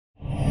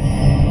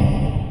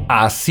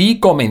Así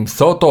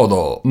comenzó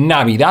todo.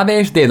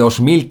 Navidades de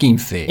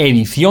 2015,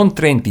 edición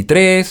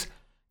 33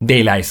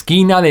 de La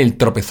Esquina del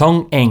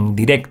Tropezón en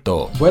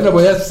directo. Bueno,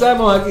 pues ya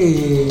estamos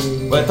aquí.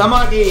 Pues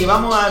estamos aquí,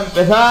 vamos a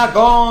empezar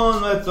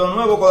con nuestro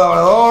nuevo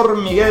colaborador,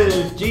 Miguel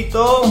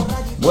Chito.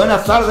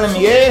 Buenas tardes,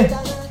 Miguel.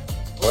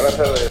 Buenas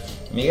tardes.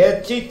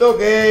 Miguel Chito,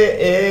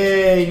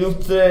 que es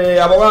ilustre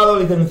abogado,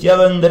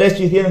 licenciado en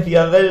Derecho y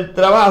Ciencias del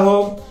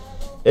Trabajo.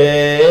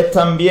 Es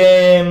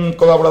también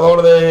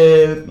colaborador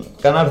del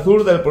Canal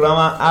Sur, del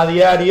programa A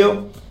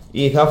Diario,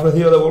 y se ha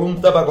ofrecido de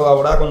voluntad para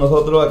colaborar con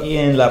nosotros aquí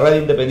en la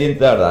radio independiente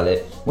de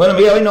Ardales. Bueno,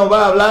 Miguel, hoy nos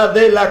va a hablar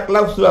de la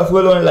cláusula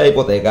suelo en la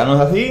hipoteca, ¿no es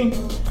así?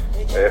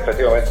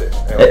 Efectivamente,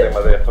 es un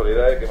tema de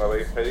actualidad que me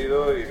habéis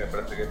pedido y me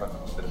parece que es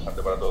bastante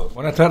interesante para todos.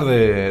 Buenas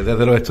tardes,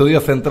 desde los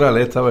estudios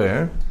centrales esta vez,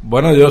 ¿eh?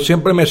 Bueno, yo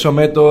siempre me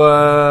someto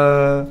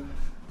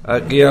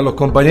aquí a los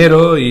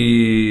compañeros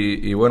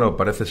y bueno,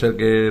 parece ser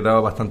que daba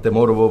bastante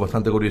morbo,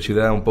 bastante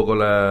curiosidad un poco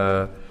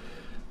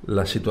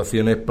las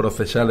situaciones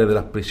procesales de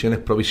las prisiones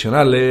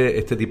provisionales,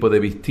 este tipo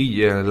de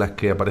vistillas en las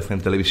que aparece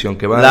en televisión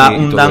que van. La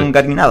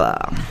undangarinada.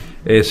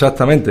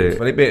 Exactamente.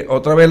 Felipe,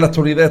 ¿otra vez en la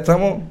actualidad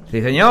estamos?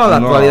 Sí, señor, la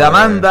actualidad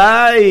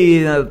manda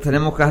y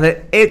tenemos que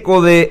hacer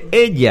eco de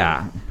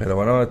ella. Pero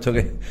bueno,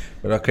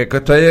 pero es que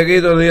estáis aquí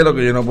todo el día, lo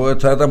que yo no puedo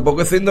estar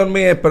tampoco es sin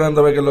dormir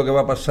esperando a ver qué es lo que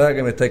va a pasar,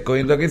 que me estáis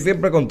cogiendo aquí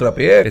siempre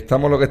contrapié.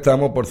 Estamos lo que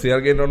estamos, por si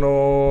alguien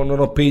no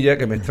nos pilla,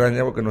 que me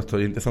extraña porque nuestros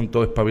oyentes son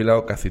todos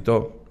espabilados, casi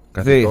todos.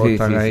 Casi todos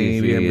están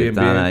ahí bien.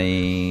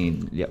 Ahí.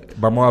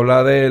 Vamos a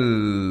hablar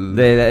del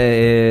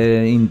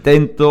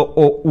intento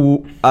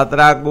o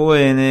atraco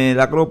en el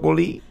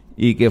Acrópolis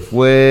y que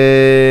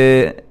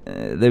fue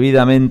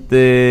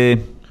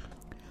debidamente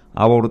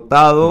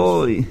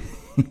abortado y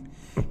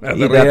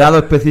tratado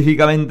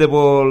específicamente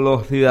por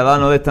los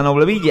ciudadanos de esta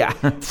noble villa.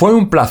 Fue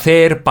un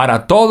placer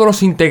para todos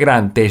los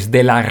integrantes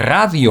de la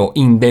radio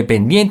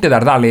independiente de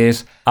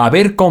Ardales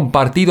haber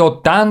compartido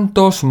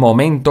tantos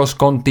momentos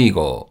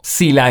contigo.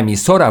 Si la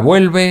emisora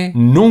vuelve,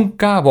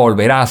 nunca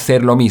volverá a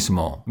ser lo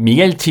mismo.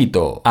 Miguel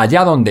Chito,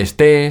 allá donde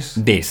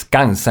estés,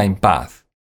 descansa en paz.